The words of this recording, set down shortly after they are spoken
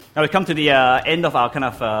Now we come to the end of our kind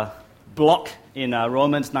of block in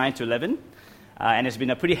Romans 9 to 11, and it's been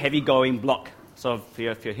a pretty heavy-going block. So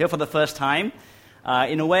if you're here for the first time,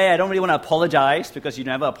 in a way I don't really want to apologize because you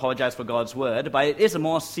never apologize for God's Word, but it is a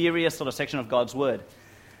more serious sort of section of God's Word.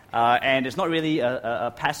 And it's not really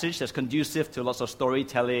a passage that's conducive to lots of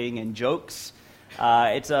storytelling and jokes.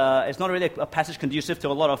 It's not really a passage conducive to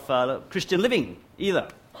a lot of Christian living either.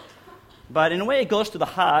 But in a way it goes to the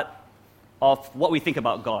heart of what we think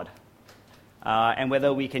about God and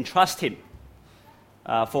whether we can trust Him.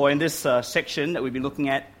 For in this section that we've been looking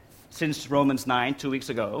at since Romans 9, 2 weeks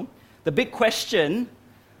ago, the big question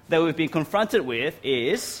that we've been confronted with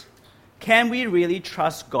is, can we really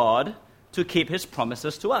trust God to keep His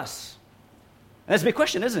promises to us? And that's a big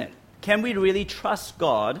question, isn't it? Can we really trust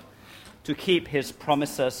God to keep His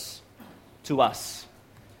promises to us?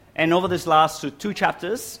 And over these last two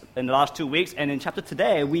chapters, in the last 2 weeks, and in chapter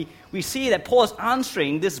today, we see that Paul is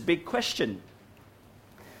answering this big question.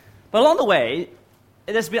 But along the way,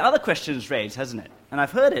 there's been other questions raised, hasn't it? And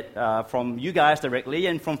I've heard it from you guys directly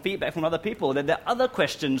and from feedback from other people that there are other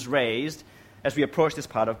questions raised as we approach this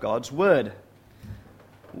part of God's Word.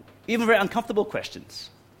 Even very uncomfortable questions.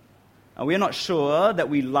 And we're not sure that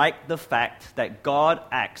we like the fact that God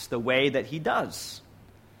acts the way that He does.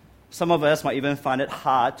 Some of us might even find it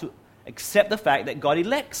hard to accept the fact that God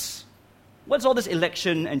elects. What's all this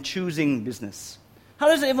election and choosing business? How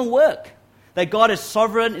does it even work? That God is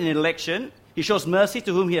sovereign in election, He shows mercy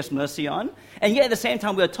to whom He has mercy on, and yet at the same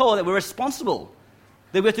time we're told that we're responsible,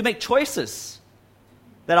 that we have to make choices,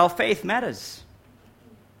 that our faith matters.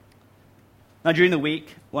 Now during the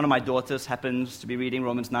week, one of my daughters happens to be reading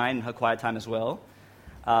Romans 9 in her quiet time as well.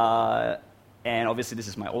 And obviously this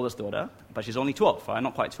is my oldest daughter, but she's only 12, right?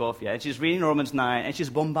 Not quite 12 yet. And she's reading Romans 9, and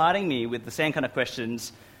she's bombarding me with the same kind of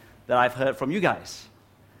questions that I've heard from you guys.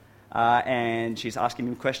 And she's asking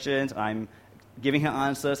me questions, I'm giving her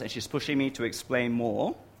answers, and she's pushing me to explain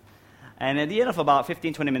more. And at the end of about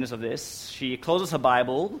 15, 20 minutes of this, she closes her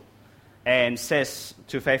Bible and says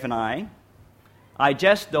to Faith and I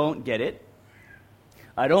just don't get it.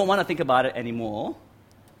 I don't want to think about it anymore.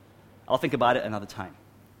 I'll think about it another time.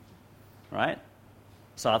 Right?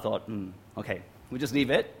 So I thought, okay, we'll just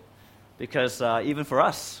leave it. Because even for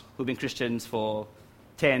us, who've been Christians for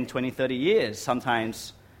 10, 20, 30 years,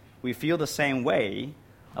 sometimes we feel the same way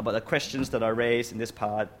about the questions that are raised in this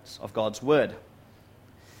part of God's Word.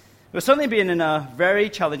 We've certainly been in a very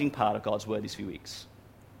challenging part of God's Word these few weeks.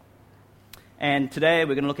 And today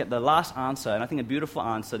we're going to look at the last answer, and I think a beautiful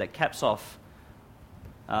answer that caps off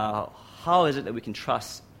how is it that we can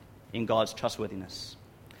trust in God's trustworthiness.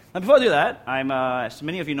 Now, before I do that, as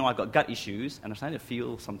many of you know, I've got gut issues, and I'm starting to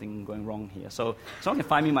feel something going wrong here. So someone can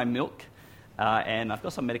find me my milk, and I've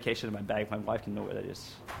got some medication in my bag. My wife can know where that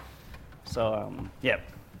is. So, yeah.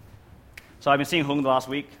 So I've been seeing Hung the last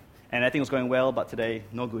week, and I think it was going well, but today,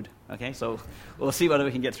 no good. Okay, so we'll see whether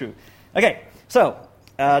we can get through. Okay, so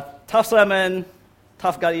tough sermon,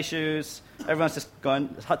 tough gut issues. Everyone's just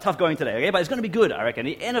tough going today, okay? But it's going to be good, I reckon.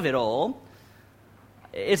 At the end of it all,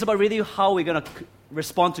 it's about really how we're going to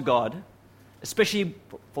respond to God, especially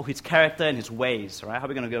for His character and His ways, right? How are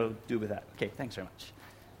we going to go do with that? Okay, thanks very much.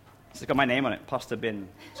 It's got my name on it, Pastor Bin.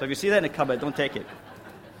 So if you see that in the cupboard, don't take it.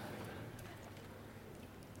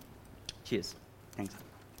 Cheers. Thanks.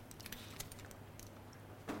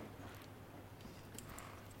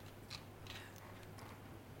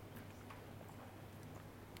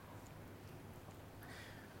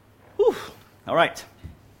 Whew. All right.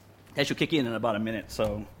 That should kick in about a minute,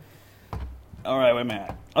 so... All right, where am I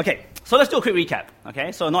at? Okay, so let's do a quick recap,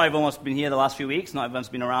 okay? So not everyone's been here the last few weeks, not everyone's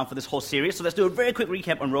been around for this whole series, so let's do a very quick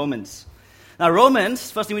recap on Romans. Now,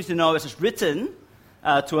 Romans, first thing we need to know is it's written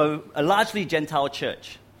to a largely Gentile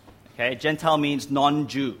church, okay? Gentile means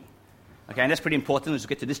non-Jew, okay? And that's pretty important as we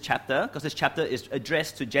get to this chapter, because this chapter is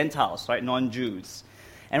addressed to Gentiles, right, non-Jews.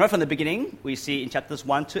 And right from the beginning, we see in chapters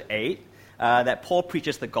 1 to 8 that Paul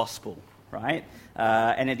preaches the gospel, right?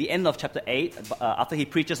 And at the end of chapter 8, after he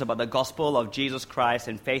preaches about the gospel of Jesus Christ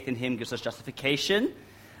and faith in Him gives us justification,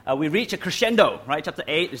 we reach a crescendo, right? Chapter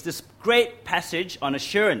 8 is this great passage on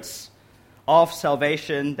assurance of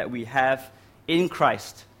salvation that we have in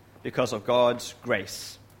Christ because of God's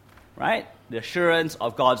grace, right? The assurance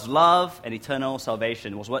of God's love and eternal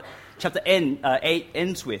salvation was what chapter 8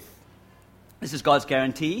 ends with. This is God's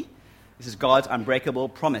guarantee. This is God's unbreakable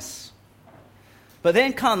promise. But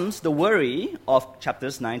then comes the worry of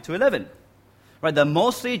chapters 9 to 11. Right, the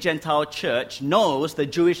mostly Gentile church knows the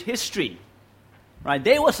Jewish history. Right,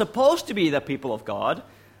 they were supposed to be the people of God.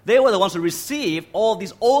 They were the ones who received all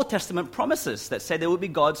these Old Testament promises that said they would be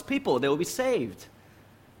God's people, they would be saved.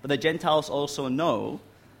 But the Gentiles also know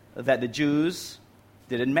that the Jews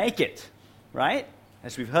didn't make it, right?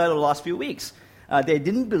 As we've heard over the last few weeks. They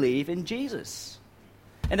didn't believe in Jesus.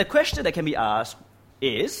 And the question that can be asked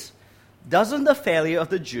is, doesn't the failure of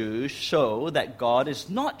the Jews show that God is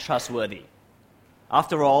not trustworthy?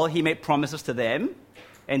 After all, he made promises to them,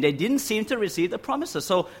 and they didn't seem to receive the promises.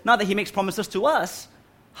 So now that he makes promises to us,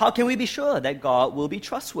 how can we be sure that God will be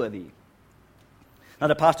trustworthy? Now,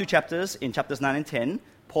 the past two chapters, in chapters 9 and 10,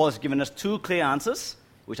 Paul has given us two clear answers,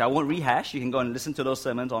 which I won't rehash. You can go and listen to those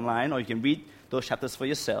sermons online, or you can read those chapters for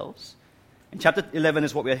yourselves. And chapter 11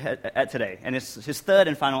 is what we're at today, and it's his third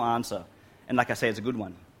and final answer. And like I say, it's a good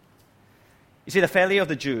one. You see, the failure of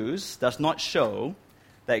the Jews does not show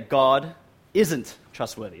that God isn't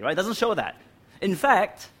trustworthy, right? It doesn't show that. In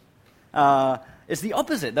fact, it's the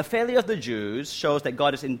opposite. The failure of the Jews shows that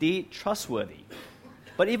God is indeed trustworthy.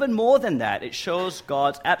 But even more than that, it shows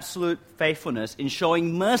God's absolute faithfulness in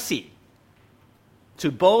showing mercy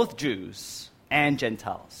to both Jews and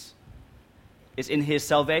Gentiles. It's in his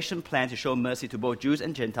salvation plan to show mercy to both Jews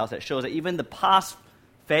and Gentiles that shows that even the past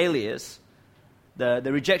failures, the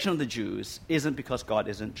rejection of the Jews, isn't because God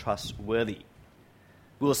isn't trustworthy.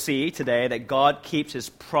 We'll see today that God keeps his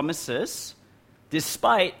promises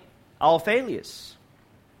despite our failures.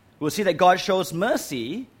 We'll see that God shows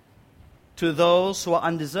mercy to those who are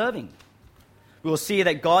undeserving. We'll see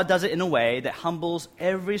that God does it in a way that humbles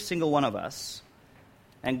every single one of us.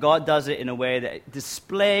 And God does it in a way that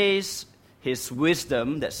displays his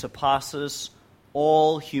wisdom that surpasses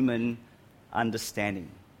all human understanding.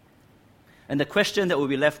 And the question that we'll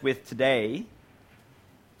be left with today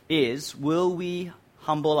is, will we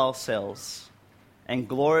humble ourselves and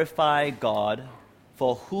glorify God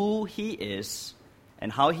for who he is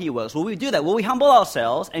and how he works? Will we do that? Will we humble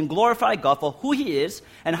ourselves and glorify God for who he is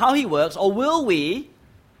and how he works? Or will we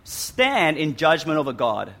stand in judgment over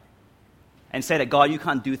God and say that, God, you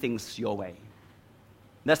can't do things your way?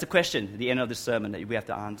 That's the question at the end of this sermon that we have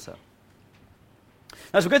to answer.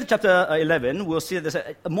 Now, as we go to chapter 11, we'll see that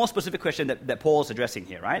there's a more specific question that Paul's addressing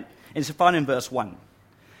here, right? It's found in verse 1.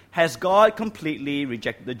 Has God completely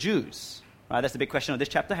rejected the Jews? Right, that's the big question of this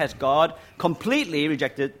chapter. Has God completely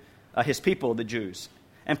rejected his people, the Jews?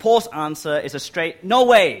 And Paul's answer is a straight, no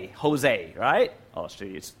way, Jose, right? Oh,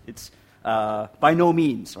 it's by no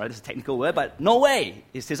means, right? This is a technical word, but no way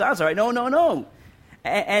is his answer, right? No.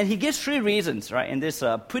 And he gives three reasons, right, in this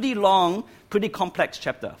pretty long, pretty complex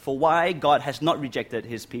chapter for why God has not rejected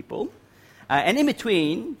his people. And in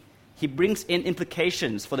between, he brings in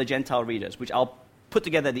implications for the Gentile readers, which I'll put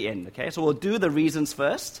together at the end, okay? So we'll do the reasons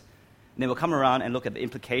first, and then we'll come around and look at the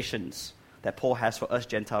implications that Paul has for us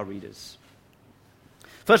Gentile readers.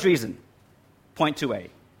 First reason, point 2a.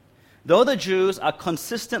 Though the Jews are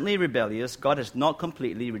consistently rebellious, God has not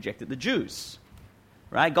completely rejected the Jews,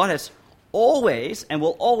 right? God has always and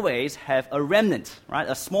will always have a remnant, right?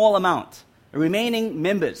 A small amount, remaining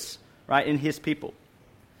members, right, in his people.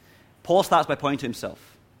 Paul starts by pointing to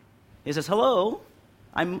himself. He says, hello,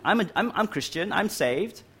 I'm Christian, I'm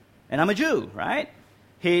saved, and I'm a Jew, right?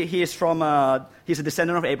 He's a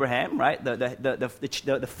descendant of Abraham, right?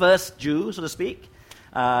 The first Jew, so to speak.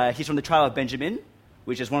 He's from the tribe of Benjamin,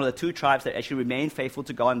 which is one of the two tribes that actually remain faithful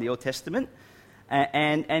to God in the Old Testament.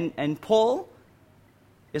 And Paul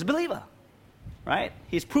is a believer, right?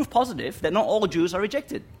 He's proof positive that not all Jews are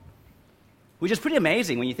rejected, which is pretty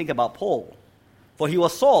amazing when you think about Paul. For he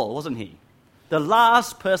was Saul, wasn't he? The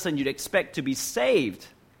last person you'd expect to be saved,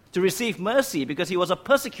 to receive mercy, because he was a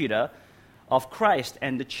persecutor of Christ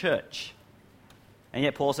and the church. And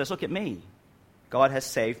yet Paul says, look at me. God has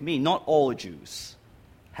saved me. Not all Jews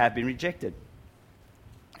have been rejected.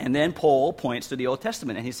 And then Paul points to the Old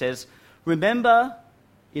Testament and he says, remember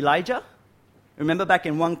Elijah? Remember back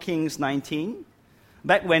in 1 Kings 19?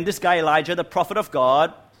 Back when this guy Elijah, the prophet of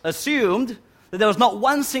God, assumed that there was not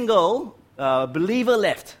one single believer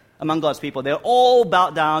left among God's people. They all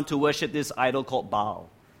bowed down to worship this idol called Baal.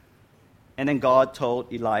 And then God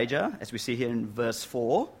told Elijah, as we see here in verse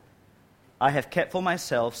 4, I have kept for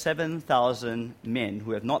myself 7,000 men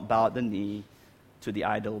who have not bowed the knee to the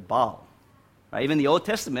idol Baal. Right? Even in the Old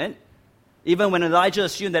Testament, even when Elijah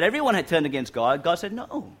assumed that everyone had turned against God, God said,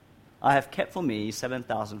 no, I have kept for me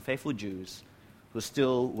 7,000 faithful Jews who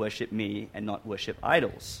still worship me and not worship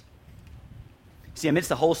idols. See, amidst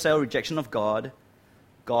the wholesale rejection of God,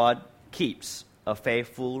 God keeps a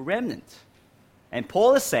faithful remnant. And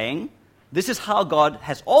Paul is saying, this is how God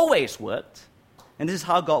has always worked, and this is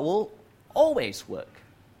how God will always work.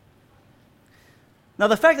 Now,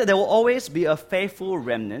 the fact that there will always be a faithful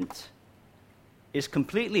remnant is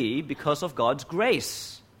completely because of God's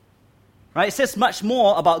grace. Right? It says much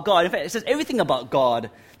more about God. In fact, it says everything about God,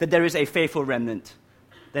 that there is a faithful remnant.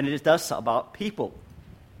 than it does about people.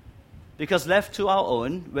 Because left to our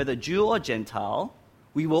own, whether Jew or Gentile,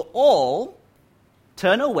 we will all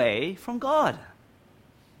turn away from God.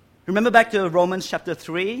 Remember back to Romans chapter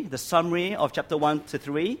 3, the summary of chapter 1 to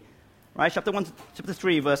 3, right? Chapter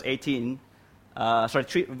 3, verse 18,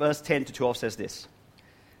 verse 10 to 12 says this.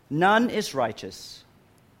 None is righteous.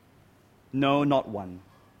 No, not one.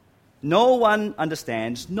 No one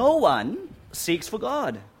understands. No one seeks for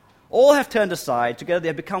God. All have turned aside. Together they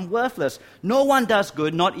have become worthless. No one does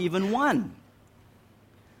good, not even one.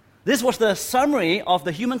 This was the summary of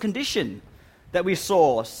the human condition that we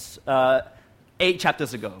saw 8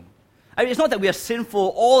 chapters ago. I mean, it's not that we are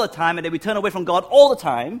sinful all the time and that we turn away from God all the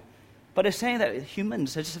time, but it's saying that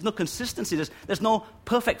humans just have no consistency. There's no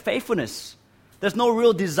perfect faithfulness. There's no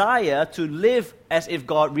real desire to live as if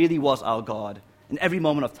God really was our God in every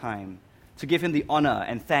moment of time, to give him the honor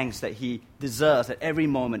and thanks that he deserves at every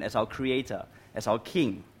moment as our creator, as our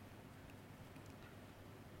king.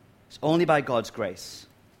 It's only by God's grace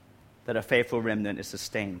that a faithful remnant is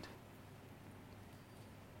sustained.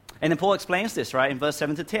 And then Paul explains this, right, in verse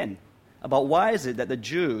 7 to 10, about why is it that the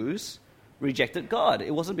Jews rejected God.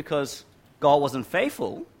 It wasn't because God wasn't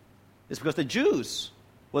faithful. It's because the Jews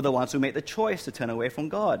were the ones who made the choice to turn away from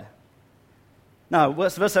God. Now,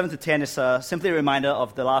 verse 7 to 10 is simply a reminder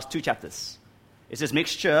of the last 2 chapters. It's this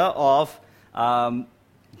mixture of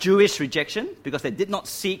Jewish rejection, because they did not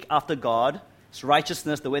seek after God's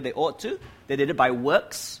righteousness the way they ought to. They did it by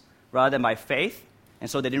works rather than by faith, and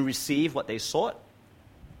so they didn't receive what they sought.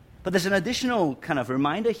 But there's an additional kind of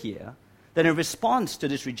reminder here that in response to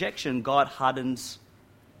this rejection, God hardens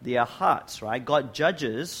their hearts, right? God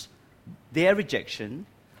judges their rejection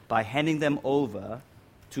by handing them over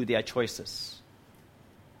to their choices.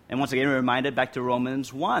 And once again, we're reminded back to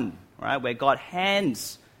Romans 1, right, where God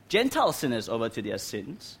hands Gentile sinners over to their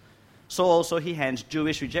sins. So also he hands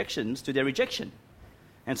Jewish rejections to their rejection.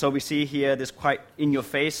 And so we see here this quite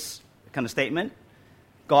in-your-face kind of statement.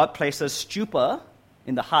 God places stupor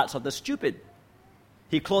in the hearts of the stupid.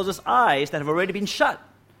 He closes eyes that have already been shut.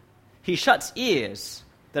 He shuts ears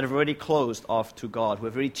that have already closed off to God, who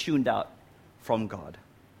have already tuned out from God.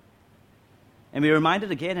 And we're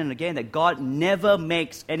reminded again and again that God never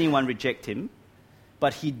makes anyone reject him,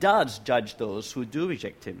 but he does judge those who do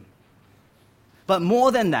reject him. But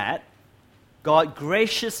more than that, God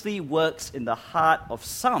graciously works in the heart of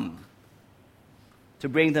some to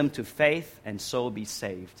bring them to faith and so be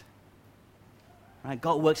saved. Right?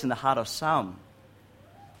 God works in the heart of some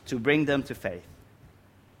to bring them to faith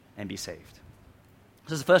and be saved.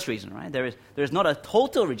 This is the first reason, right? There is not a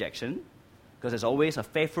total rejection, because there's always a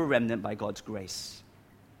faithful remnant by God's grace.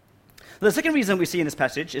 The second reason we see in this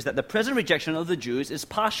passage is that the present rejection of the Jews is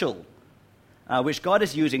partial, which God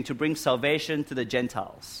is using to bring salvation to the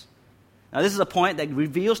Gentiles. Now, this is a point that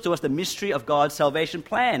reveals to us the mystery of God's salvation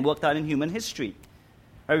plan worked out in human history.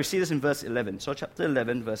 Right, we see this in verse 11. So chapter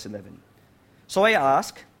 11, verse 11. So I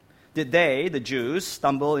ask, did they, the Jews,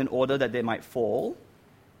 stumble in order that they might fall?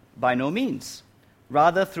 By no means.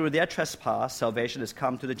 Rather, through their trespass, salvation has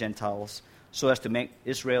come to the Gentiles, so as to make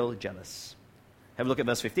Israel jealous. Have a look at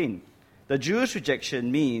verse 15. The Jews'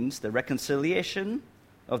 rejection means the reconciliation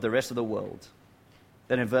of the rest of the world.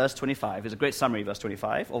 Then in verse 25, is a great summary, verse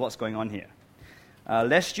 25, of what's going on here.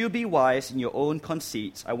 Lest you be wise in your own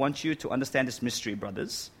conceits, I want you to understand this mystery,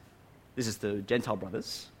 brothers. This is the Gentile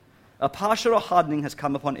brothers. A partial hardening has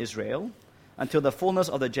come upon Israel until the fullness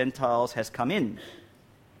of the Gentiles has come in.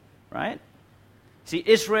 Right? See,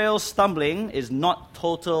 Israel's stumbling is not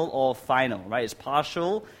total or final, right? It's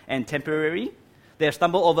partial and temporary. They have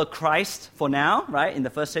stumbled over Christ for now, right, in the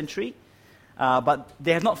first century, but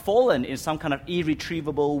they have not fallen in some kind of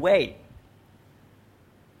irretrievable way.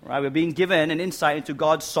 Right? We're being given an insight into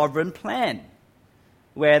God's sovereign plan,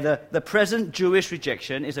 where the present Jewish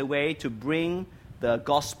rejection is a way to bring the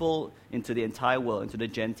gospel into the entire world, into the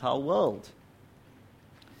Gentile world.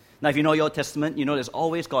 Now, if you know your Testament, you know there's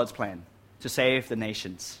always God's plan to save the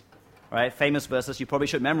nations. Right? Famous verses you probably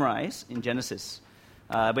should memorize in Genesis.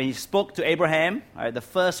 When he spoke to Abraham, right, the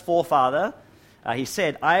first forefather, he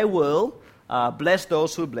said, I will bless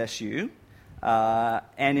those who bless you,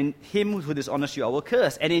 and in him who dishonors you I will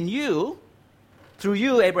curse. And in you, through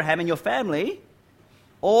you, Abraham, and your family,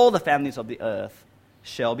 all the families of the earth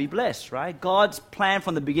shall be blessed. Right? God's plan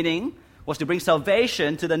from the beginning was to bring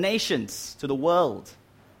salvation to the nations, to the world.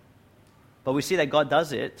 But we see that God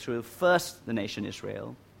does it through first the nation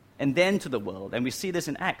Israel, and then to the world. And we see this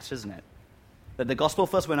in Acts, isn't it? That the gospel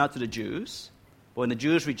first went out to the Jews, but when the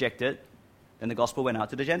Jews rejected, then the gospel went out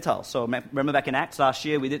to the Gentiles. So remember back in Acts last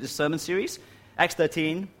year, we did this sermon series, Acts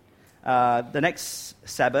 13, The next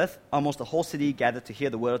Sabbath, almost the whole city gathered to hear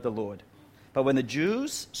the word of the Lord. But when the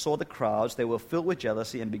Jews saw the crowds, they were filled with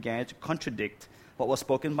jealousy and began to contradict what was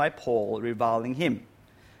spoken by Paul, reviling him.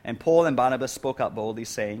 And Paul and Barnabas spoke up boldly,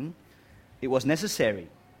 saying, "It was necessary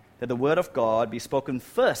that the word of God be spoken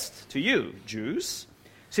first to you, Jews.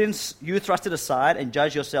 Since you thrust it aside and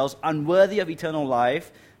judge yourselves unworthy of eternal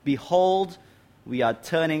life, behold, we are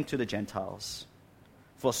turning to the Gentiles.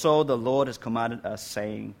 For so the Lord has commanded us,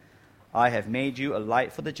 saying, I have made you a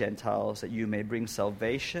light for the Gentiles, that you may bring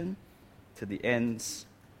salvation to the ends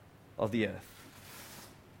of the earth."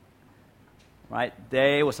 Right?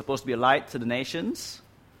 They were supposed to be a light to the nations,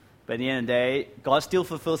 but at the end of the day, God still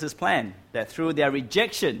fulfills his plan, that through their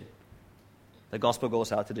rejection, the gospel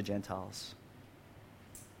goes out to the Gentiles.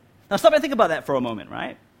 Now stop and think about that for a moment,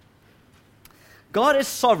 right? God is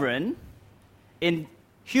sovereign in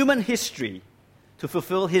human history to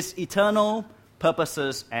fulfill his eternal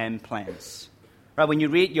purposes and plans. Right? When you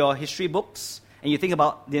read your history books and you think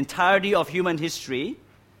about the entirety of human history,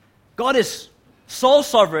 God is so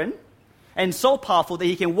sovereign and so powerful that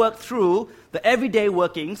he can work through the everyday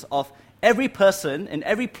workings of every person in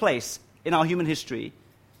every place in our human history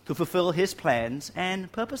to fulfill his plans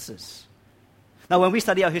and purposes. Now, when we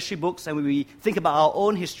study our history books and we think about our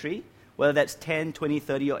own history, whether that's 10, 20,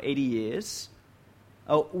 30, or 80 years,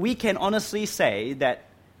 we can honestly say that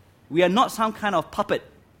we are not some kind of puppet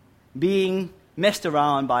being messed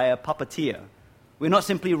around by a puppeteer. We're not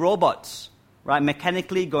simply robots, right,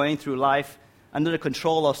 mechanically going through life under the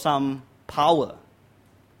control of some power.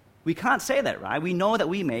 We can't say that, right? We know that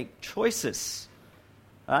we make choices.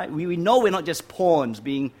 Right? We know we're not just pawns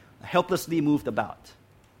being helplessly moved about.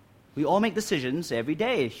 We all make decisions every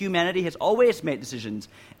day. Humanity has always made decisions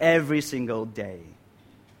every single day.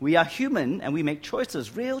 We are human and we make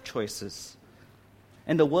choices, real choices.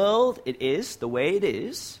 And the world, it is the way it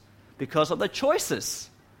is because of the choices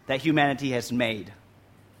that humanity has made.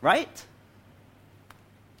 Right?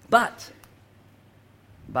 But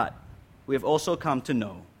we have also come to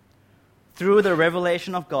know, through the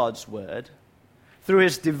revelation of God's word, through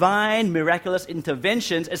his divine, miraculous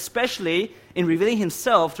interventions, especially in revealing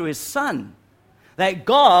himself through his Son, that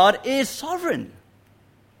God is sovereign,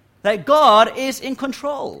 that God is in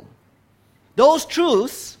control. Those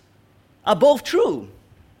truths are both true.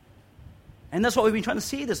 And that's what we've been trying to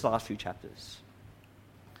see these last few chapters.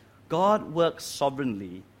 God works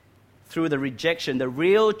sovereignly through the rejection, the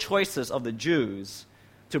real choices of the Jews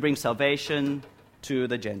to bring salvation to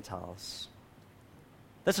the Gentiles.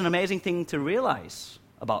 That's an amazing thing to realize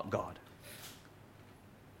about God.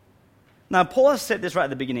 Now, Paul said this right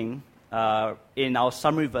at the beginning in our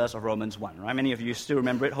summary verse of Romans 1. Right? Many of you still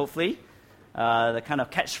remember it, hopefully. The kind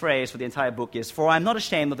of catchphrase for the entire book is, "For I am not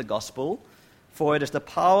ashamed of the gospel, for it is the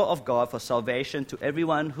power of God for salvation to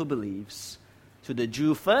everyone who believes, to the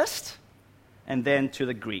Jew first, and then to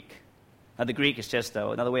the Greek." Now, the Greek is just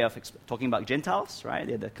another way of talking about Gentiles, right?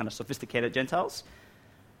 They're the kind of sophisticated Gentiles.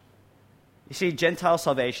 You see, Gentile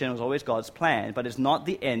salvation was always God's plan, but it's not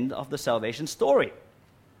the end of the salvation story.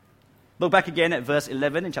 Look back again at verse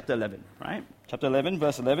 11 in chapter 11, right? Chapter 11,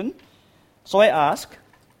 verse 11. "So I ask,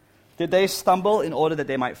 did they stumble in order that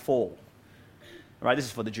they might fall?" Right, this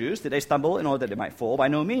is for the Jews. Did they stumble in order that they might fall? By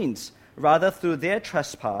no means. Rather, through their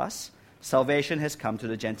trespass, salvation has come to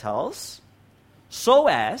the Gentiles, so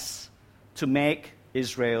as to make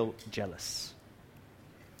Israel jealous.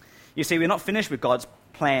 You see, we're not finished with God's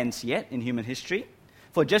plans yet in human history.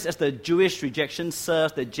 For just as the Jewish rejection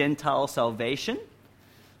serves the Gentile salvation,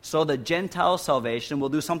 so the Gentile salvation will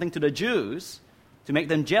do something to the Jews to make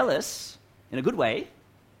them jealous, in a good way,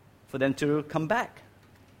 for them to come back,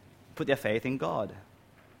 put their faith in God.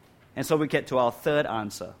 And so we get to our third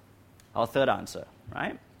answer,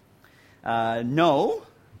 right? No,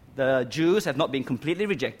 the Jews have not been completely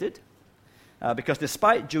rejected, because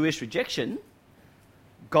despite Jewish rejection,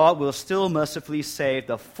 God will still mercifully save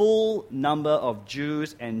the full number of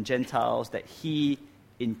Jews and Gentiles that he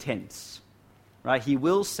intends. Right? He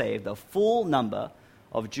will save the full number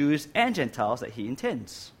of Jews and Gentiles that he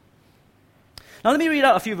intends. Now let me read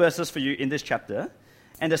out a few verses for you in this chapter,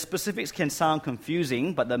 and the specifics can sound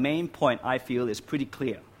confusing, but the main point I feel is pretty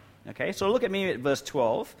clear. Okay, so look at me at verse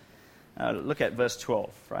 12. Look at verse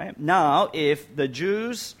 12, right? "Now, if the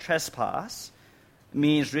Jews' trespass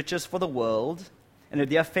means riches for the world, and if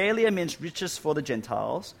their failure means riches for the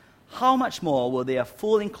Gentiles, how much more will their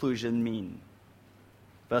full inclusion mean?"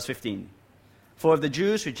 Verse 15. "For if the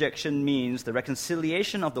Jews' rejection means the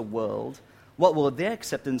reconciliation of the world, what will their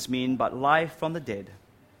acceptance mean but life from the dead?"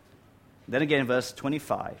 Then again, verse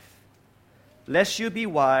 25. "Lest you be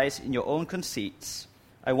wise in your own conceits,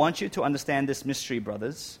 I want you to understand this mystery,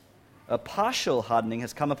 brothers. a partial hardening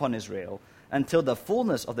has come upon Israel until the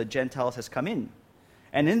fullness of the Gentiles has come in.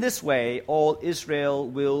 And in this way, all Israel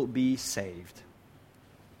will be saved.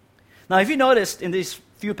 Now, if you noticed in these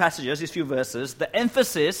few passages, these few verses, the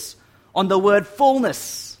emphasis on the word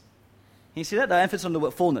fullness. Can you see that? The emphasis on the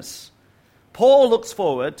word fullness. Paul looks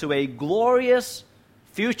forward to a glorious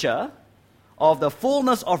future of the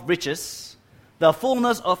fullness of riches, the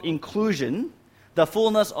fullness of inclusion, the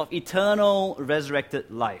fullness of eternal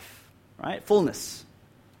resurrected life. Right? Fullness.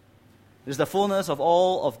 It is the fullness of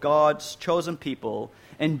all of God's chosen people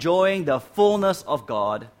enjoying the fullness of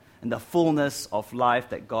God and the fullness of life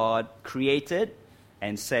that God created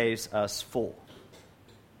and saves us for.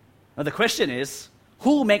 Now the question is,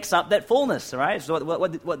 who makes up that fullness, right? So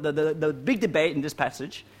the big debate in this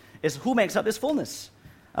passage is who makes up this fullness.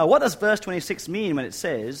 What does verse 26 mean when it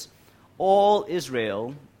says, all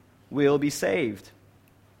Israel will be saved?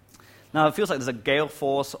 Now it feels like there's a gale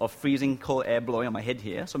force of freezing cold air blowing on my head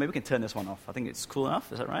here, so maybe we can turn this one off. I think it's cool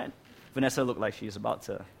enough, is that right? Vanessa looked like she's about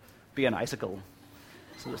to be an icicle.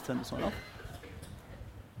 So let's turn this one off.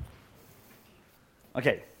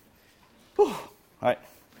 Okay. Whew. All right.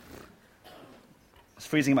 It's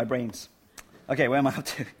freezing in my brains. Okay, where am I up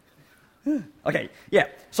to? Okay, yeah.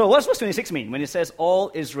 So what's verse 26 mean when it says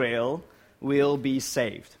all Israel will be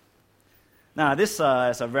saved? Now, this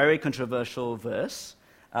is a very controversial verse.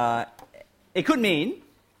 It could mean,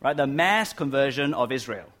 right, the mass conversion of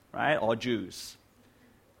Israel, right, or Jews.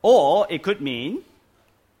 Or it could mean,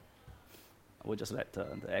 we'll just let the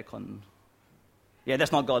aircon... Yeah,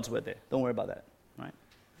 that's not God's word there. Don't worry about that, right?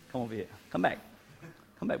 Come over here. Come back.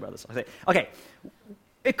 Come back, brothers. Okay,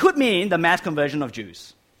 it could mean the mass conversion of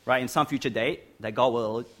Jews, right, in some future date, that God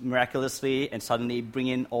will miraculously and suddenly bring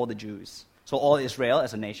in all the Jews. So all Israel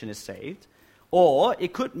as a nation is saved. Or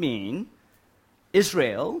it could mean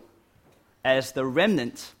Israel as the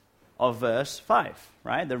remnant of verse 5,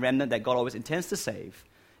 right? The remnant that God always intends to save.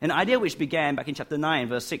 An idea which began back in chapter 9,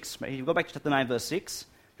 verse 6. If you go back to chapter 9, verse 6,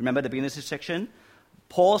 remember the beginning of this section?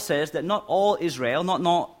 Paul says that not all Israel, not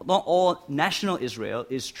all national Israel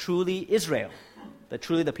is truly Israel. They're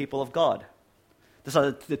truly the people of God. These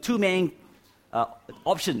are the two main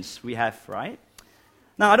options we have, right?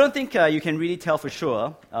 Now, I don't think you can really tell for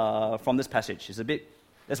sure from this passage.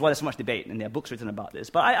 That's why there's so much debate, and there are books written about this.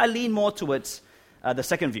 But I lean more towards the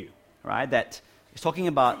second view, right? That it's talking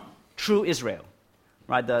about true Israel,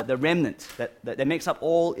 right? The remnant that makes up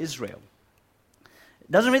all Israel.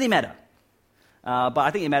 It doesn't really matter. But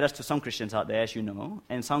I think it matters to some Christians out there, as you know.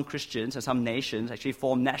 And some Christians and some nations actually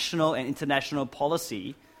form national and international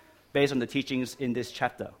policy based on the teachings in this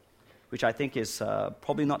chapter, which I think is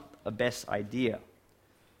probably not a best idea.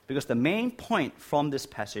 Because the main point from this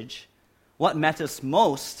passage, what matters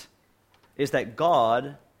most, is that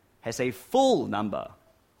God has a full number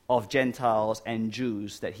of Gentiles and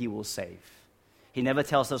Jews that he will save. He never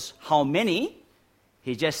tells us how many.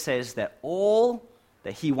 He just says that all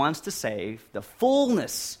that he wants to save, the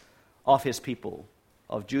fullness of his people,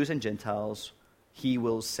 of Jews and Gentiles, he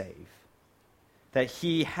will save. That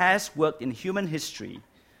he has worked in human history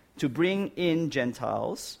to bring in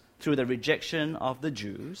Gentiles through the rejection of the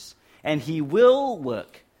Jews, and he will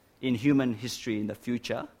work in human history in the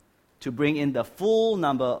future to bring in the full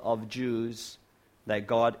number of Jews that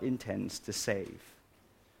God intends to save.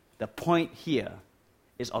 The point here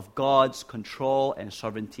is of God's control and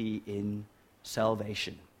sovereignty in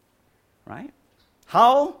salvation. Right?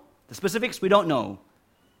 How? The specifics we don't know.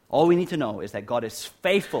 All we need to know is that God is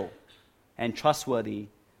faithful and trustworthy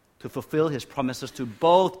to fulfill his promises to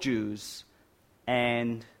both Jews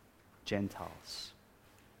and Gentiles.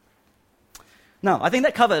 Now, I think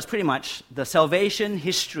that covers pretty much the salvation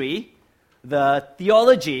history, the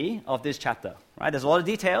theology of this chapter. Right? There's a lot of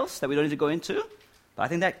details that we don't need to go into, but I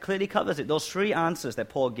think that clearly covers it, those three answers that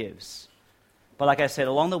Paul gives. But like I said,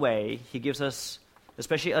 along the way, he gives us,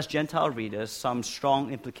 especially us Gentile readers, some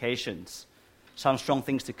strong implications, some strong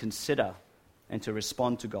things to consider and to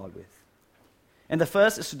respond to God with. And the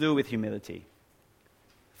first is to do with humility.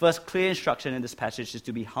 First clear instruction in this passage is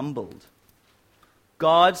to be humbled.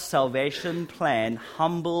 God's salvation plan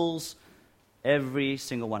humbles every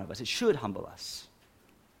single one of us. It should humble us.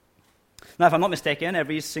 Now, if I'm not mistaken,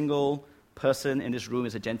 every single person in this room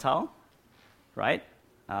is a Gentile, right?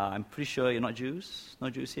 I'm pretty sure you're not Jews. No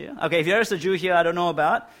Jews here. Okay, if there is a Jew here I don't know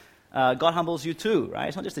about, God humbles you too, right?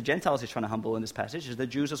 It's not just the Gentiles he's trying to humble in this passage, it's the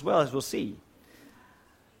Jews as well, as we'll see.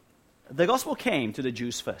 The gospel came to the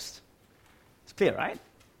Jews first. It's clear, right?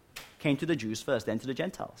 Came to the Jews first, then to the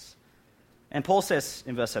Gentiles. And Paul says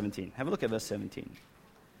in verse 17, have a look at verse 17.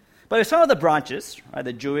 But if some of the branches, right,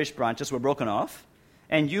 the Jewish branches were broken off,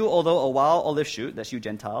 And you, although a wild olive shoot, that's you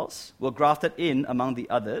Gentiles, were grafted in among the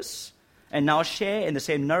others, and now share in the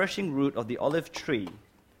same nourishing root of the olive tree.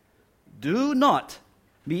 Do not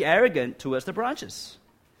be arrogant towards the branches.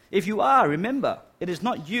 If you are, remember, it is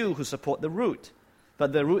not you who support the root,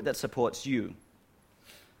 but the root that supports you.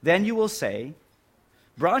 Then you will say,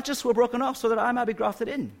 branches were broken off so that I might be grafted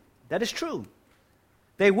in. That is true.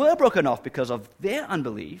 They were broken off because of their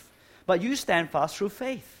unbelief, but you stand fast through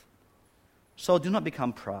faith. So do not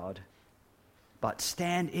become proud, but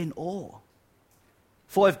stand in awe.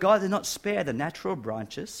 For if God did not spare the natural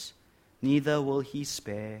branches, neither will he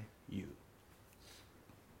spare you. You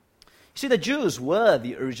see, the Jews were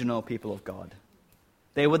the original people of God.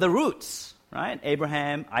 They were the roots, right?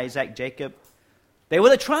 Abraham, Isaac, Jacob. They were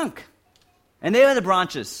the trunk, and they were the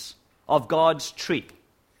branches of God's tree.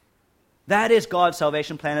 That is God's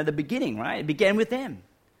salvation plan at the beginning, right? It began with them.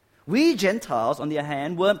 We Gentiles, on the other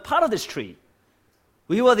hand, weren't part of this tree.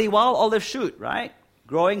 We were the wild olive shoot, right?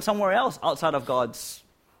 Growing somewhere else outside of God's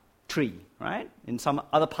tree, right? In some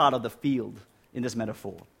other part of the field in this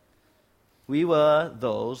metaphor. We were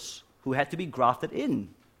those who had to be grafted in.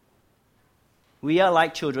 We are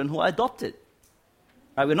like children who are adopted.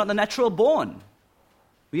 Right? We're not the natural born.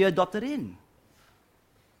 We are adopted in.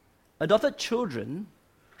 Adopted children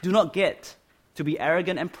do not get to be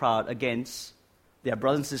arrogant and proud against their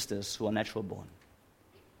brothers and sisters who are natural born.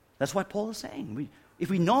 That's what Paul is saying. If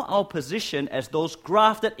we know our position as those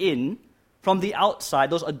grafted in from the outside,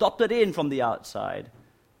 those adopted in from the outside,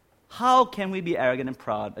 how can we be arrogant and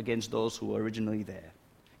proud against those who were originally there?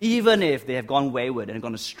 Even if they have gone wayward and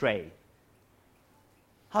gone astray.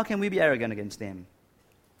 How can we be arrogant against them?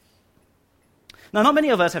 Now, not many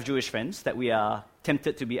of us have Jewish friends that we are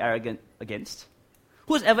tempted to be arrogant against.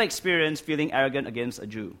 Who has ever experienced feeling arrogant against a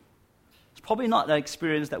Jew? It's probably not an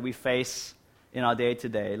experience that we face in our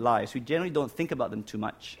day-to-day lives. We generally don't think about them too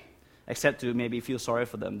much, except to maybe feel sorry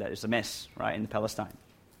for them that it's a mess, right, in Palestine.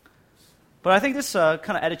 But I think this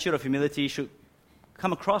kind of attitude of humility should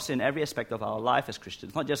come across in every aspect of our life as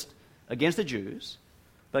Christians, not just against the Jews,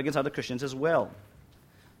 but against other Christians as well.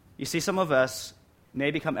 You see, some of us may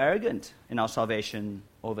become arrogant in our salvation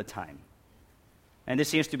over time. And this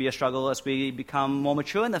seems to be a struggle as we become more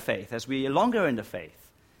mature in the faith, as we are longer in the faith.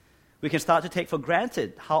 We can start to take for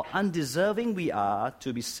granted how undeserving we are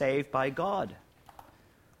to be saved by God.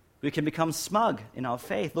 We can become smug in our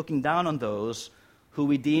faith, looking down on those who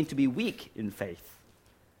we deem to be weak in faith.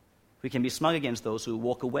 We can be smug against those who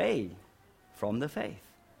walk away from the faith.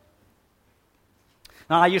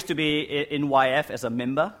 Now, I used to be in YF as a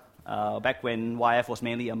member, back when YF was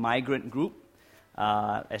mainly a migrant group.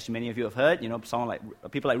 As many of you have heard,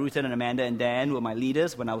 people like Rutan and Amanda and Dan were my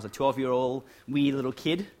leaders when I was a 12-year-old wee little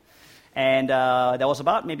kid. And there was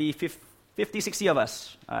about maybe 50, 60 of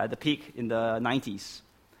us at the peak in the 90s.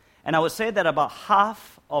 And I would say that about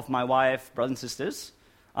half of my YF brothers and sisters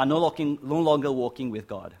are no longer walking with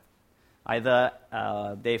God. Either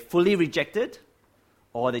they fully rejected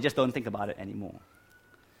or they just don't think about it anymore.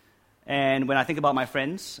 And when I think about my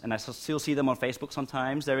friends, and I still see them on Facebook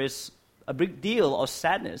sometimes, there is a big deal of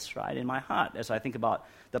sadness, right, in my heart as I think about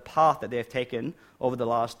the path that they have taken over the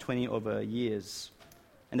last 20 over years.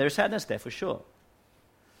 And there is sadness there for sure.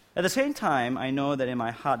 At the same time, I know that in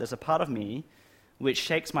my heart there's a part of me which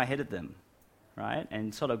shakes my head at them, right,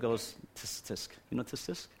 and sort of goes, tisk, tisk. You know tisk,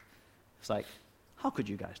 tisk? It's like, how could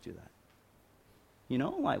you guys do that?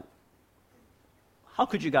 How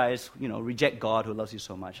could you guys, reject God who loves you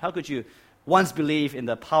so much? How could you once believe in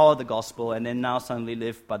the power of the gospel and then now suddenly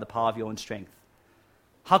live by the power of your own strength?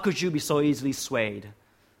 How could you be so easily swayed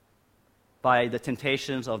by the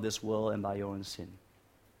temptations of this world and by your own sin?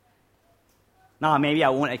 Now, maybe I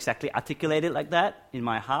won't exactly articulate it like that in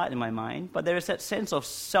my heart, in my mind, but there is that sense of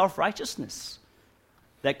self-righteousness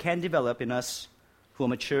that can develop in us who are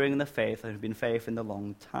maturing in the faith and have been faithful in a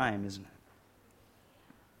long time, isn't it?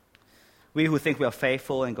 We who think we are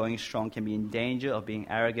faithful and going strong can be in danger of being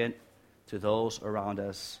arrogant to those around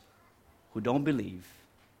us who don't believe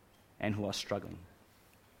and who are struggling.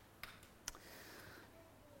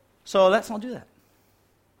 So let's not do that.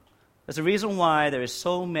 There's a reason why there is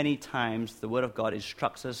so many times the Word of God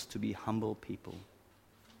instructs us to be humble people.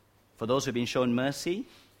 For those who have been shown mercy,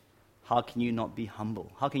 how can you not be humble?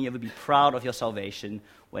 How can you ever be proud of your salvation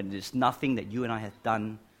when it is nothing that you and I have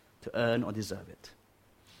done to earn or deserve it?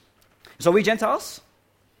 So we Gentiles,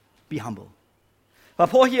 be humble. But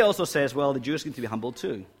Paul here also says, well, the Jews need to be humble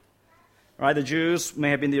too. Right? The Jews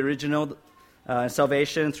may have been the original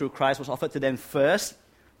salvation through Christ was offered to them first.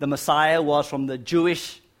 The Messiah was from the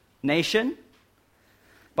Jewish nation,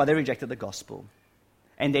 but they rejected the gospel.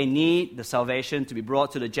 And they need the salvation to be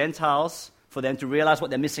brought to the Gentiles for them to realize what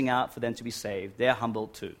they're missing out, for them to be saved. They're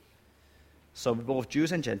humbled too. So both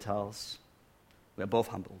Jews and Gentiles, we're both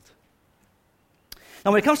humbled.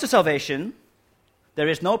 Now when it comes to salvation, there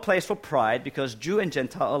is no place for pride because Jew and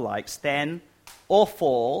Gentile alike stand or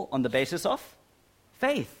fall on the basis of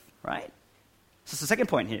faith, right? So it's the second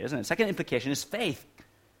point here, isn't it? Second implication is faith.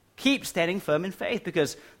 Keep standing firm in faith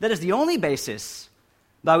because that is the only basis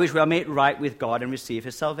by which we are made right with God and receive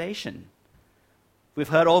His salvation. We've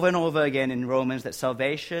heard over and over again in Romans that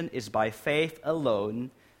salvation is by faith alone,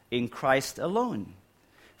 in Christ alone.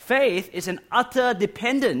 Faith is an utter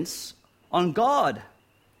dependence on God,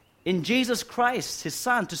 in Jesus Christ, His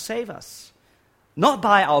Son, to save us. Not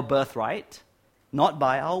by our birthright, not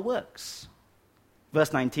by our works.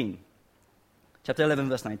 Verse 19. Chapter 11,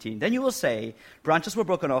 verse 19. Then you will say, branches were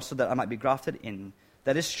broken off so that I might be grafted in.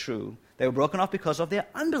 That is true. They were broken off because of their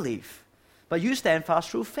unbelief. But you stand fast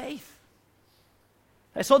through faith.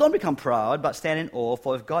 And so don't become proud, but stand in awe,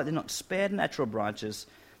 for if God did not spare the natural branches,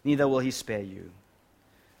 neither will He spare you.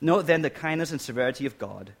 Note then the kindness and severity of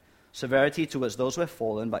God. Severity towards those who have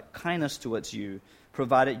fallen, but kindness towards you,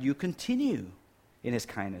 provided you continue in His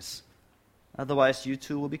kindness. Otherwise you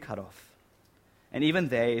too will be cut off. And even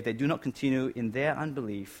they, if they do not continue in their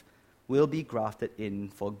unbelief, will be grafted in,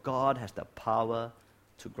 for God has the power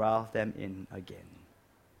to graft them in again.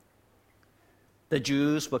 The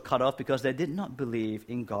Jews were cut off because they did not believe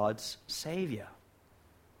in God's Savior.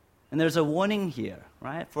 And there's a warning here,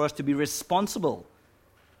 right, for us to be responsible,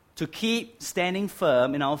 to keep standing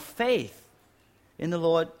firm in our faith in the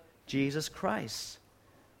Lord Jesus Christ.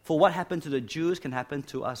 For what happened to the Jews can happen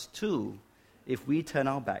to us too if we turn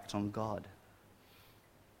our backs on God.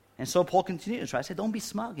 And so Paul continues, right? Say, don't be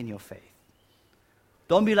smug in your faith.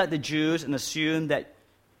 Don't be like the Jews and assume that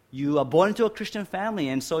you are born into a Christian family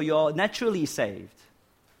and so you're naturally saved.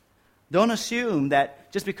 Don't assume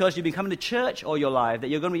that just because you've been coming to church all your life that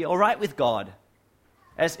you're going to be all right with God,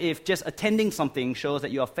 as if just attending something shows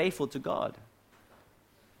that you are faithful to God.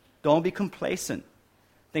 Don't be complacent,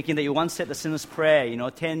 thinking that you once said the sinner's prayer,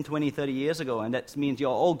 10, 20, 30 years ago, and that means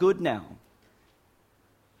you're all good now.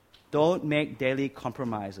 Don't make daily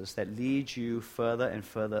compromises that lead you further and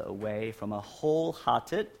further away from a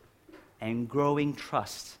wholehearted and growing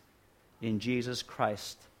trust in Jesus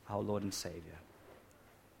Christ, our Lord and Savior.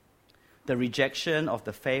 The rejection of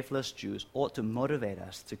the faithless Jews ought to motivate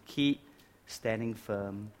us to keep standing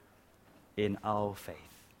firm in our faith.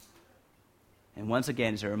 And once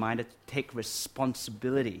again, it's a reminder to take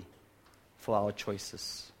responsibility for our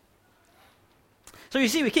choices. So you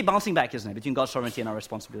see, we keep bouncing back, isn't it, between God's sovereignty and our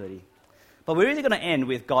responsibility. But we're really going to end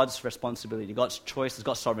with God's responsibility, God's choices,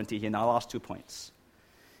 God's sovereignty here in our last 2 points.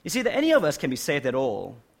 You see, that any of us can be saved at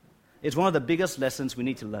all is one of the biggest lessons we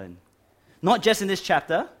need to learn. Not just in this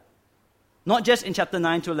chapter, not just in chapter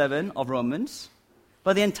 9 to 11 of Romans,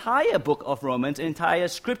 but the entire book of Romans, entire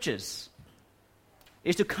scriptures,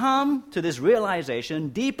 is to come to this realization,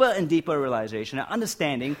 deeper and deeper realization and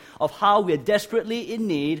understanding of how we are desperately in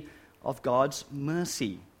need of God's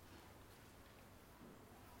mercy.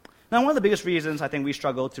 Now, one of the biggest reasons I think we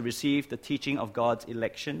struggle to receive the teaching of God's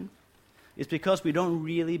election is because we don't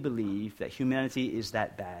really believe that humanity is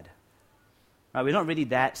that bad. Right? We're not really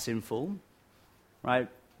that sinful. Right?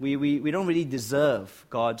 We don't really deserve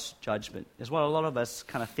God's judgment. Is what a lot of us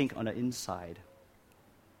kind of think on the inside.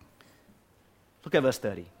 Look at verse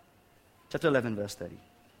 30. Chapter 11, verse 30.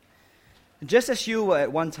 Just as you were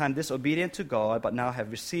at one time disobedient to God, but now have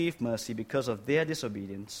received mercy because of their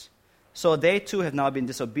disobedience, so they too have now been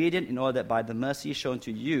disobedient in order that by the mercy shown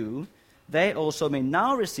to you, they also may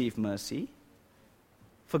now receive mercy.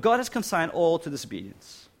 For God has consigned all to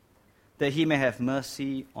disobedience, that He may have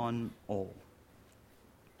mercy on all.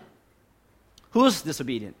 Who's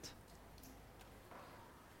disobedient?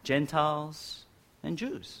 Gentiles and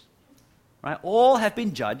Jews. Right? All have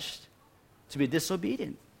been judged to be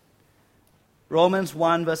disobedient. Romans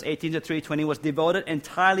 1 verse 18 to 3:20 was devoted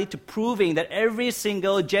entirely to proving that every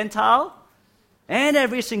single Gentile and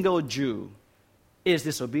every single Jew is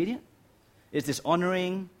disobedient, is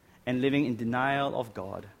dishonoring, and living in denial of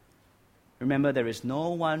God. Remember, there is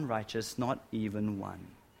no one righteous, not even one.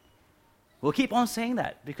 We'll keep on saying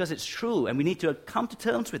that because it's true, and we need to come to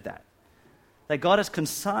terms with that. That God has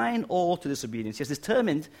consigned all to disobedience. He has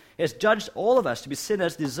determined, He has judged all of us to be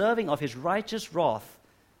sinners deserving of His righteous wrath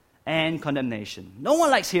and condemnation. No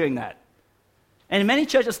one likes hearing that. And many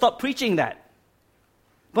churches stop preaching that.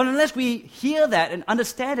 But unless we hear that and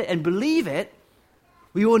understand it and believe it,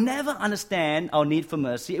 we will never understand our need for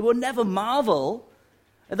mercy. It will never marvel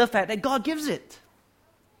at the fact that God gives it.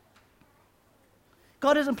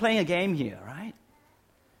 God isn't playing a game here, right?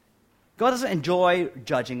 God doesn't enjoy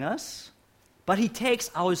judging us. But he takes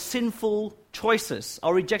our sinful choices,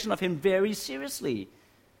 our rejection of him very seriously.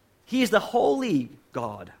 He is the holy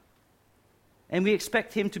God. And we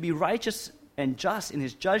expect him to be righteous and just in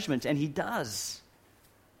his judgments, and he does.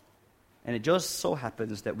 And it just so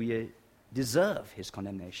happens that we deserve his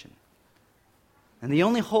condemnation. And the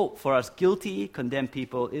only hope for us guilty, condemned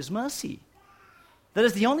people is mercy. That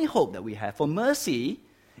is the only hope that we have. For mercy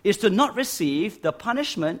is to not receive the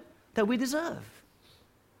punishment that we deserve.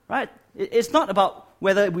 Right? It's not about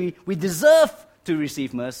whether we deserve to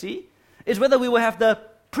receive mercy. It's whether we will have the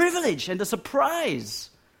privilege and the surprise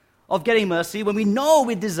of getting mercy when we know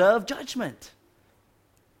we deserve judgment.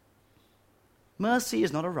 Mercy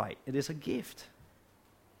is not a right, it is a gift.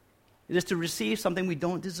 It is to receive something we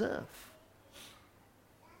don't deserve.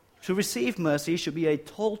 To receive mercy should be a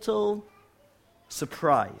total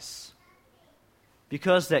surprise.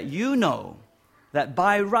 Because that you know that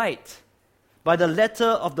by right, by the letter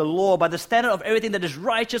of the law, by the standard of everything that is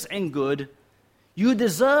righteous and good, you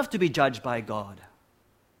deserve to be judged by God.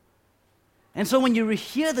 And so when you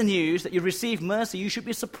hear the news that you receive mercy, you should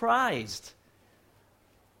be surprised.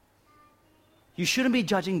 You shouldn't be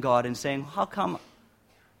judging God and saying, how come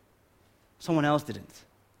someone else didn't?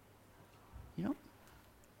 You know?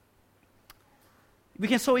 We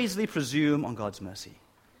can so easily presume on God's mercy.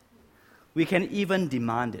 We can even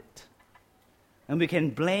demand it. And we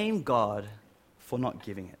can blame God for not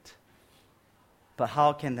giving it. But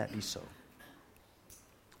how can that be so?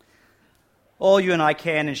 All you and I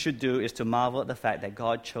can and should do is to marvel at the fact that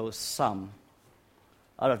God chose some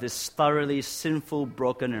out of this thoroughly sinful,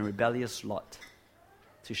 broken, and rebellious lot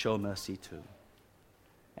to show mercy to.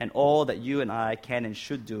 And all that you and I can and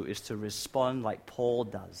should do is to respond like Paul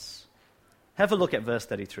does. Have a look at verse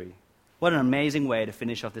 33. What an amazing way to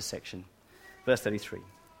finish off this section. Verse 33.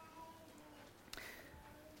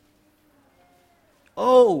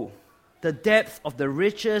 Oh, the depth of the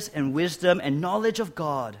riches and wisdom and knowledge of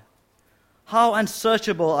God. How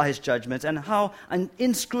unsearchable are his judgments, and how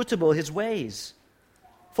inscrutable his ways.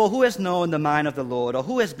 For who has known the mind of the Lord, or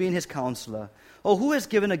who has been his counselor, or who has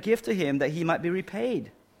given a gift to him that he might be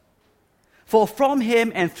repaid? For from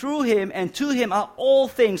him and through him and to him are all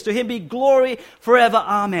things. To him be glory forever.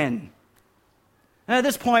 Amen. And at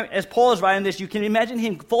this point, as Paul is writing this, you can imagine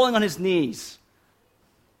him falling on his knees,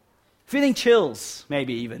 feeling chills,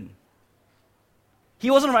 maybe even. He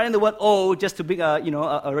wasn't writing the word "oh" just to be a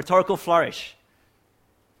rhetorical flourish.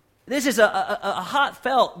 This is a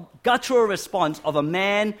heartfelt, guttural response of a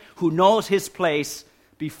man who knows his place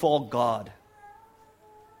before God.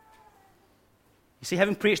 You see,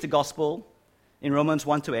 having preached the gospel in Romans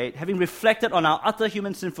 1-8, having reflected on our utter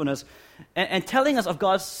human sinfulness, and telling us of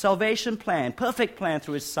God's salvation plan, perfect plan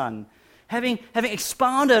through his Son, having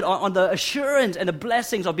expounded on the assurance and the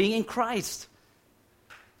blessings of being in Christ,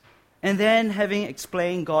 and then having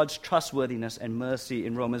explained God's trustworthiness and mercy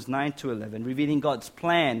in Romans 9-11, revealing God's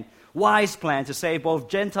plan, wise plan to save both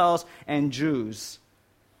Gentiles and Jews,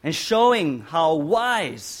 and showing how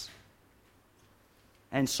wise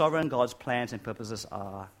and sovereign God's plans and purposes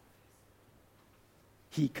are,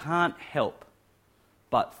 he can't help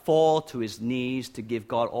but fall to his knees to give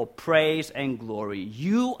God all praise and glory.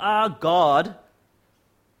 You are God,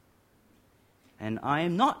 and I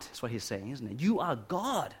am not, is what he's saying, isn't it? You are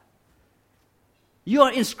God. You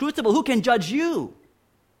are inscrutable. Who can judge you?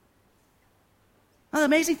 Now, the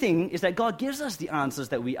amazing thing is that God gives us the answers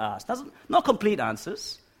that we ask. Not complete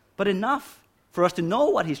answers, but enough for us to know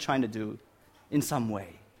what he's trying to do in some way.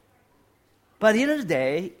 But at the end of the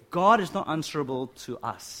day, God is not answerable to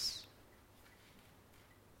us.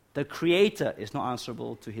 The Creator is not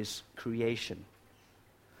answerable to his creation.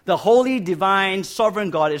 The holy, divine,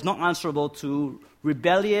 sovereign God is not answerable to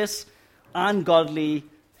rebellious, ungodly,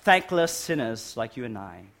 thankless sinners like you and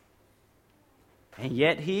I. And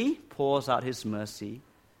yet he pours out his mercy,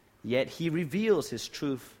 yet he reveals his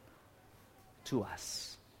truth to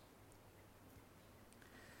us.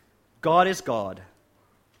 God is God.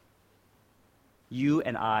 You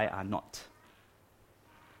and I are not.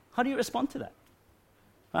 How do you respond to that?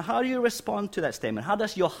 How do you respond to that statement? How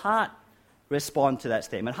does your heart respond to that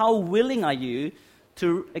statement? How willing are you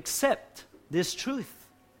to accept this truth?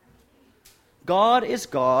 God is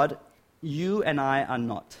God, you and I are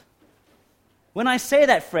not. When I say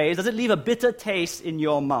that phrase, does it leave a bitter taste in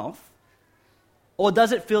your mouth? Or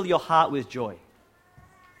does it fill your heart with joy?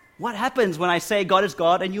 What happens when I say God is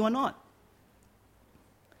God and you are not?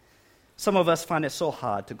 Some of us find it so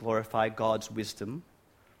hard to glorify God's wisdom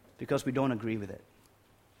because we don't agree with it.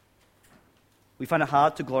 We find it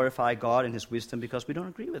hard to glorify God and his wisdom because we don't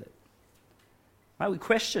agree with it. Right? We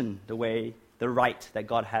question the right that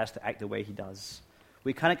God has to act the way he does.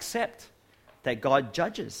 We can't accept that God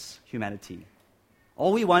judges humanity.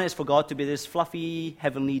 All we want is for God to be this fluffy,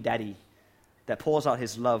 heavenly daddy that pours out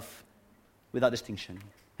his love without distinction.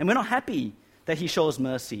 And we're not happy that he shows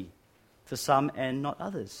mercy to some and not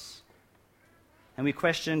others. And we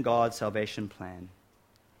question God's salvation plan.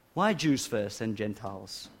 Why Jews first and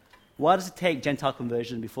Gentiles? Why does it take Gentile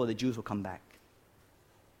conversion before the Jews will come back?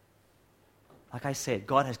 Like I said,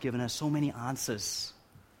 God has given us so many answers.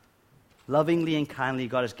 Lovingly and kindly,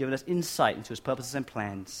 God has given us insight into his purposes and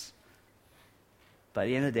plans. But at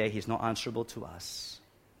the end of the day, he's not answerable to us.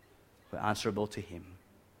 We're answerable to him.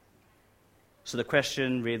 So the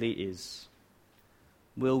question really is,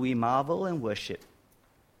 will we marvel and worship?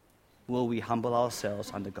 Will we humble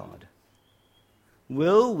ourselves under God?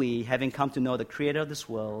 Will we, having come to know the creator of this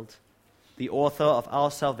world, the author of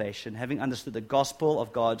our salvation, having understood the gospel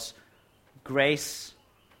of God's grace,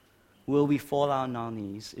 will we fall on our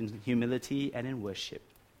knees in humility and in worship?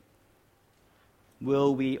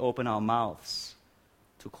 Will we open our mouths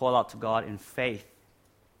to call out to God in faith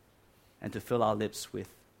and to fill our lips with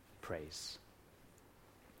praise?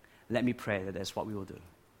 Let me pray that that's what we will do.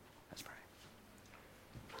 Let's pray.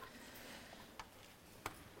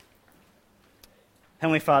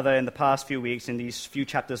 Heavenly Father, in the past few weeks, in these few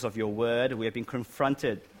chapters of your word, we have been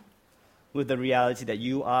confronted with the reality that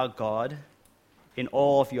you are God in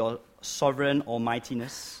all of your sovereign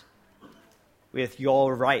almightiness, with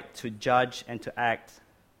your right to judge and to act,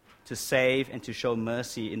 to save and to show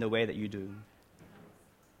mercy in the way that you do.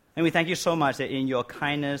 And we thank you so much that in your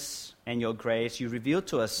kindness and your grace, you reveal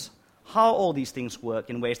to us how all these things work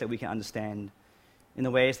in ways that we can understand, in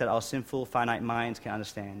the ways that our sinful, finite minds can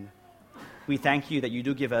understand. We thank you that you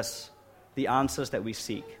do give us the answers that we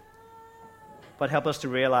seek. But help us to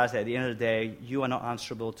realize that at the end of the day, you are not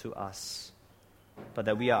answerable to us, but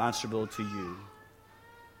that we are answerable to you.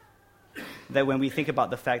 That when we think about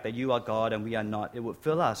the fact that you are God and we are not, it would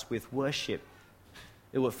fill us with worship.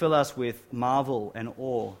 It would fill us with marvel and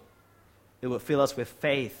awe. It would fill us with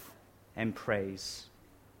faith and praise.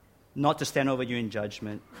 Not to stand over you in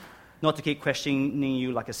judgment, not to keep questioning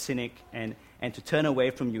you like a cynic and to turn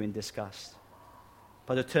away from you in disgust,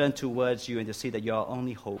 but to turn towards you and to see that you are our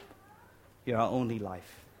only hope, you are our only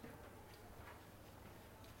life.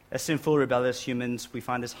 As sinful, rebellious humans, we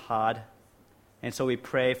find this hard, and so we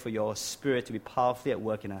pray for your Spirit to be powerfully at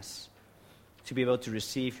work in us, to be able to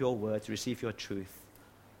receive your word, to receive your truth.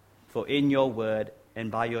 For in your word and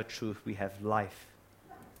by your truth we have life,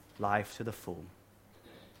 life to the full.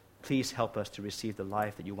 Please help us to receive the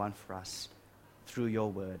life that you want for us through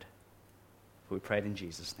your word. For we pray it in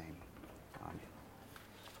Jesus' name.